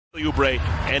Oubre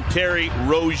and Terry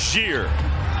Rozier.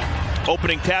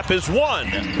 Opening tap is won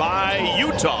by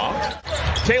Utah.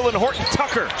 Talen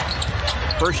Horton-Tucker,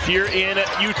 first year in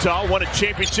Utah, won a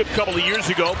championship a couple of years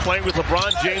ago playing with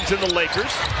LeBron James and the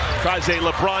Lakers. Tries a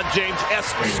LeBron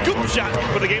James-esque scoop shot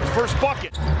for the game's first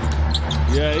bucket.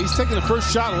 Yeah, he's taking the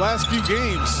first shot in the last few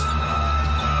games.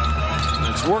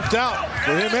 It's worked out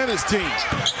for him and his team.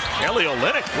 Kelly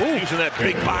Olynyk using that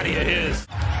big body of his.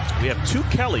 We have two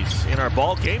Kellys in our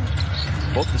ball game,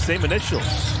 both the same initials.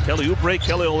 Kelly Oubre,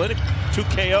 Kelly Olynyk, 2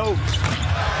 KO.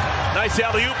 Nice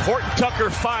alley-oop. Horton-Tucker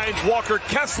finds Walker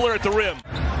Kessler at the rim.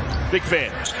 Big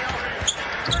fan.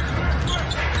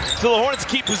 So the Hornets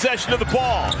keep possession of the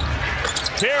ball.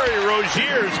 Terry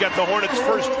Rozier's got the Hornets'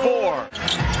 first 4.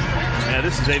 Now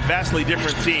this is a vastly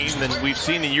different team than we've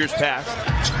seen in years past.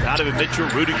 Donovan Mitchell,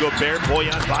 Rudy Gobert,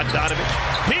 Bojan Bogdanovic,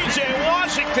 P.J.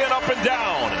 Washington up and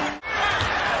down.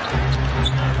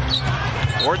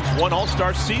 Horton's one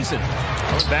All-Star season.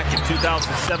 Going back in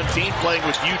 2017, playing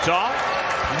with Utah.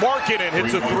 Markkanen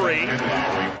hits a 3.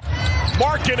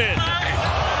 Markkanen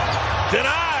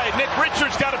denied. Nick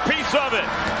Richards got a piece of it.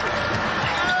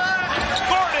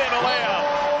 Gordon, a layup.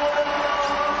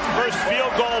 First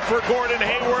field goal for Gordon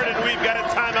Hayward, and we've got a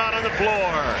timeout on the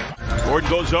floor. Gordon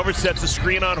goes over, sets a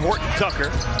screen on Horton-Tucker.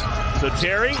 So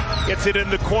Terry gets it in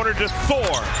the corner to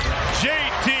Thor.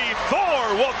 J.T.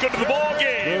 Thor, welcome to the ball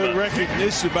game. Good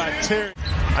recognition by Terry.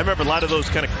 I remember a lot of those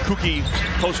kind of kooky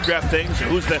post-draft things.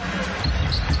 Who's the,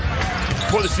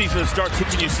 before the season starts, who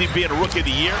can you see being a rookie of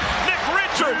the year? Nick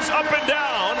Richards up and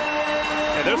down.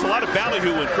 And there's a lot of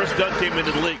ballyhoo when Chris Dunn came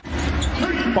into the league.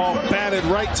 Ball batted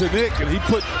right to Nick, and he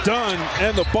put Dunn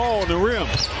and the ball on the rim.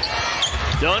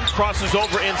 Dunn crosses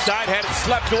over inside, had it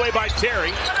slapped away by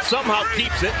Terry. Somehow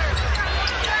keeps it.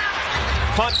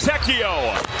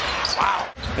 Fontecchio. Wow.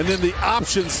 And then the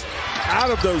options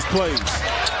out of those plays.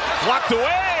 Blocked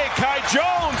away. Kai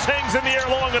Jones hangs in the air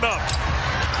long enough.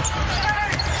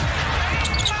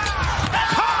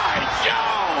 Kai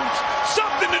Jones!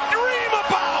 Something to dream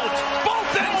about!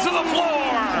 Both ends of the floor!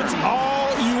 That's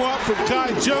all you want from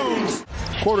Kai Jones.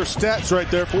 Quarter stats right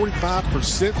there,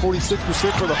 45%,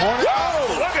 46% for the Hornets.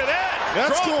 Whoa! Look at that!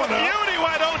 That's Draw going up. Beauty,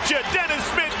 why don't you? Dennis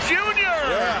Smith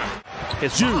Jr. Yeah.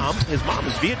 His mom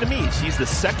is Vietnamese. He's the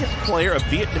second player of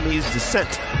Vietnamese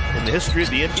descent in the history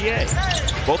of the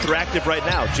NBA. Both are active right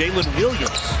now. Jalen Williams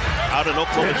out in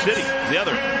Oklahoma City, the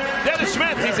other. Dennis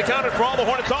Smith, he's accounted for all the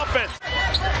Hornets offense.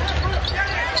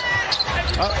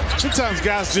 Sometimes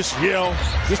guys just yell,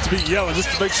 just to be yelling, just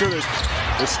to make sure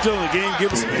they're still in the game, give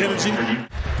them some energy.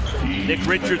 Nick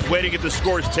Richards waiting at the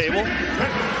scores table.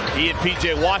 He and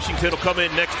P.J. Washington will come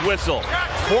in next whistle.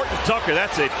 Horton-Tucker,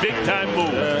 that's a big-time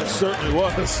move. It certainly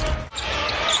was.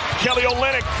 Kelly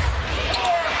Olynyk.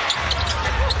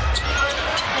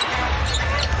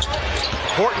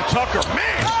 Horton-Tucker,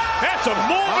 man, that's a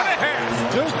move and a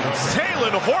half.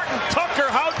 Talen Horton-Tucker,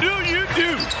 how do you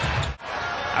do?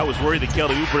 I was worried that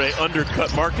Kelly Oubre undercut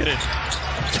Markkanen.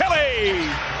 Kelly,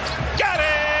 got it!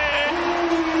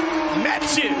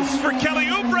 Matches for Kelly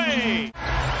Oubre.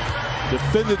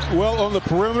 Defended well on the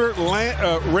perimeter,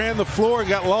 ran the floor, and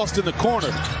got lost in the corner.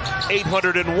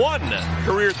 801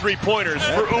 career three-pointers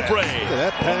for Oubre. Look at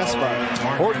that pass by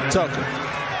Horton-Tucker.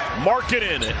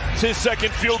 Markkanen, it's his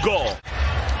second field goal.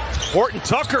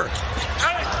 Horton-Tucker,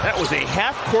 that was a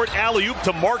half-court alley-oop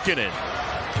to Markkanen.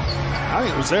 I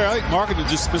think it was there. I think Markkanen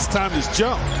just mistimed his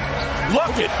jump.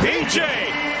 Look at PJ.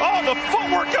 Oh, the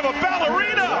footwork of a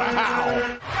ballerina.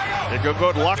 Wow. They're going to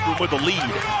go to the locker room with the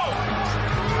lead.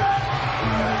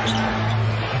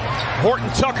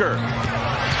 Horton-Tucker.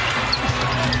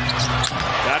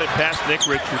 Got it past Nick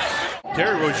Richards.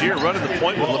 Terry Rozier running the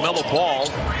point with LaMelo Ball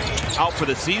out for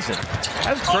the season.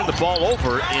 Hasn't turned the ball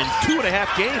over in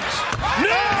 2.5 games.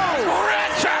 No!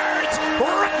 Richards!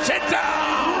 Writes it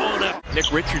down!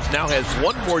 Nick Richards now has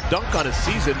one more dunk on his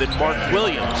season than Mark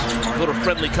Williams. A little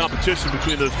friendly competition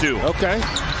between those two. Okay.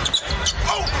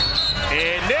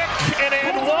 And Nick,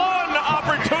 and one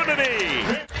opportunity.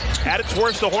 At its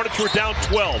worst, the Hornets were down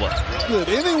 12. Good.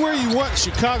 Anywhere you want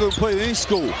Chicago to play at any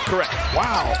school. Correct.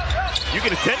 Wow. You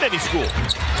can attend any school.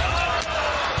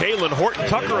 Talen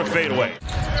Horton-Tucker a fadeaway.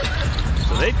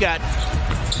 So they've got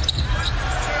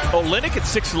Olynyk at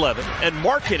 6'11" and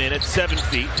Markkanen at 7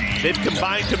 feet. They've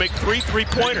combined to make 3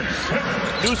 3-pointers.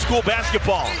 New school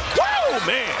basketball. Whoa,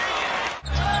 man.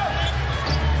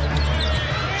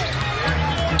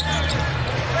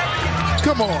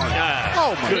 Come on.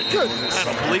 Oh, my goodness. I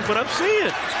don't believe what I'm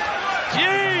seeing.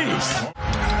 Jeez.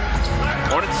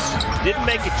 Hornets didn't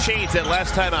make a change that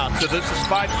last time out, so this is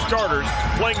 5 starters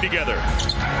playing together.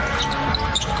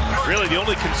 Really, the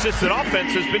only consistent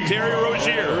offense has been Terry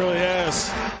Rozier. It really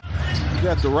has. You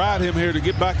got to ride him here to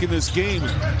get back in this game.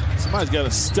 Somebody's got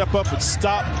to step up and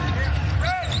stop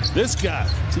this guy,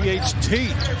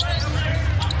 THT.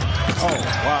 Oh,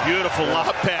 wow. Beautiful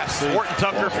lob pass. Horton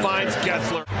Tucker finds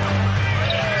Kessler.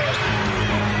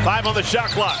 5 on the shot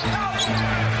clock.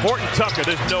 Horton Tucker,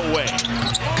 there's no way.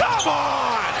 Come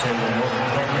on!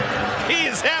 He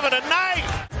is having a night.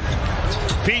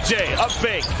 PJ, up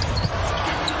fake.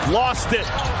 Lost it,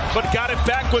 but got it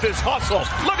back with his hustle.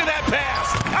 Look at that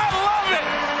pass. I love it.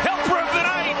 Helper of the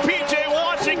night, PJ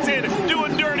Washington,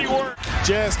 doing dirty work.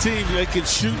 Jazz team, they can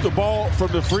shoot the ball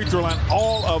from the free throw line,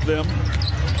 all of them.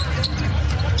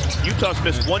 Utah's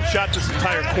missed one shot this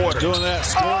entire quarter. Doing that.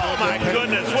 Oh, my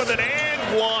goodness, with an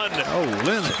and one. Oh,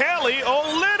 Olynyk. Kelly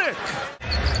Olynyk.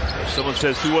 Someone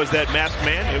says, who was that masked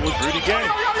man? It was Rudy Gay.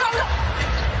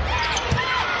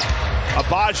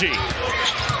 Abaji.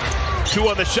 2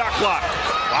 on the shot clock.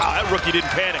 Wow, that rookie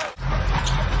didn't panic.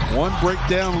 One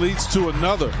breakdown leads to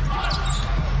another.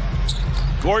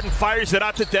 Gordon fires it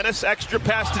out to Dennis. Extra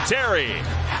pass to Terry.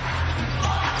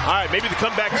 All right, maybe the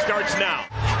comeback starts now.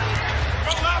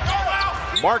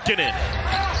 Markkanen.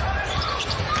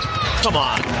 Come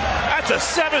on. That's a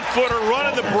 7-footer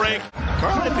running the break.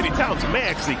 Karl Anthony Towns may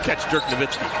actually catch Dirk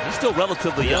Nowitzki. He's still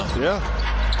relatively young. Yeah.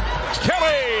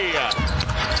 Kelly!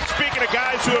 Speaking of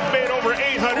guys who have made over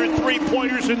 800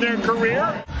 three-pointers in their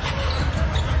career,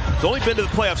 he's only been to the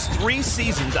playoffs 3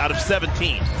 seasons out of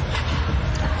 17.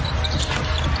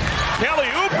 Kelly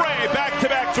Oubre,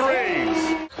 back-to-back threes.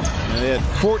 And they had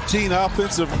 14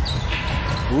 offensive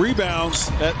rebounds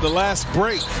at the last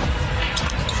break.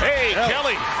 Hey,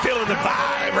 Kelly feeling the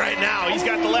vibe right now. He's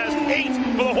got the last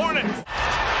 8 for the Hornets.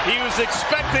 He was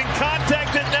expecting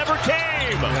contact that never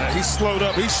came. Yeah, he slowed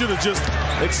up. He should have just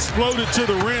exploded to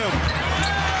the rim.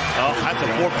 Oh, that's a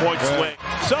 4-point swing.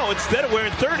 So instead of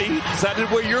wearing 30, he decided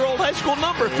to wear your old high school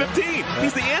number, 15.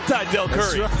 He's the anti-Del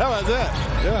Curry. Right. How about that?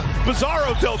 Yeah.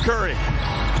 Bizarro Del Curry.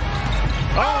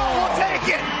 Oh, we'll take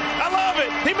it. I love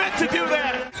it. He meant to do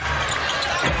that.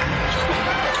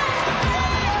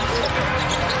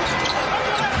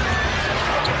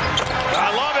 I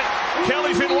love it.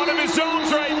 Kelly's in one of his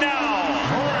zones right now.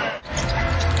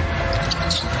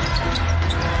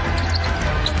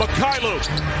 Mikhailuk.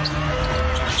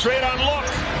 Straight on look.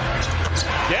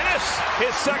 Dennis,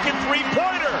 his second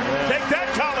three-pointer. Take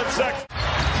that, Colin Sexton.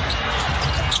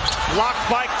 Blocked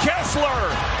by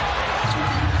Kessler.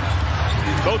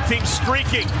 Both teams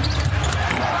streaking.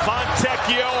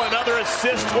 Fontecchio, another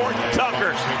assist. Horton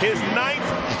Tucker, his 9th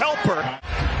helper.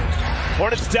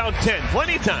 Hornets down 10.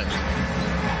 Plenty of time.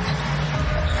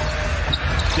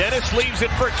 Dennis leaves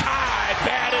it for Kai.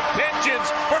 Bad intentions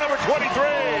for number 23.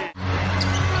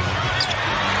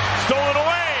 Stolen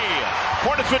away.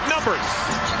 Hornets with numbers.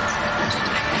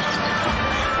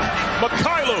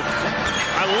 Mikhailuk.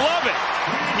 I love it.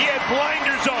 He had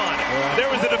blinders on. There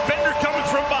was a defender coming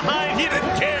from behind. He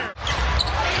didn't care.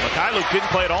 Mikhailuk didn't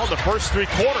play at all in the first 3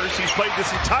 quarters. He's played this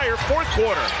entire 4th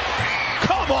quarter.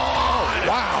 Come on.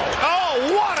 Wow.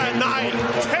 Oh, what a night.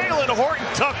 Taylor Horton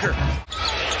Tucker.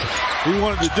 He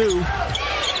wanted to do.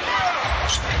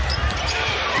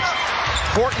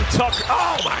 Horton Tucker.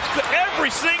 Oh, my God.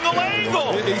 Every single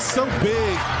angle. He's so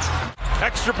big.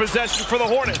 Extra possession for the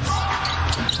Hornets.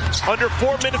 Under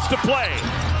 4 minutes to play.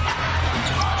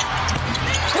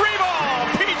 Free ball.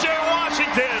 PJ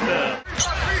Washington.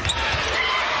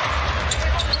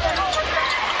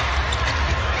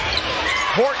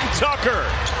 Horton Tucker.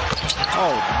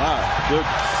 Oh, my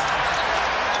goodness.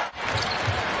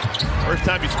 First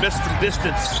time he's missed some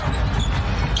distance.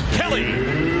 Kelly.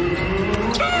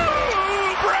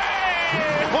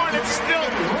 Hornets still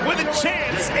with a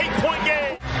chance. 8-point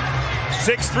game.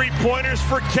 6 3-pointers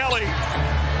for Kelly.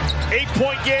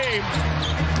 8-point game.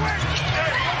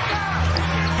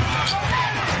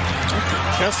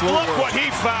 Kessler. Look what he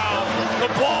found. The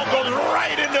ball goes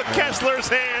right into Kessler's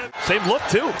hand. Same look,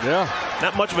 too. Yeah.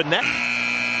 Not much of a net.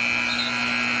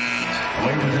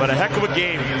 But a heck of a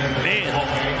game. Man.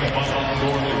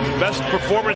 Best performance.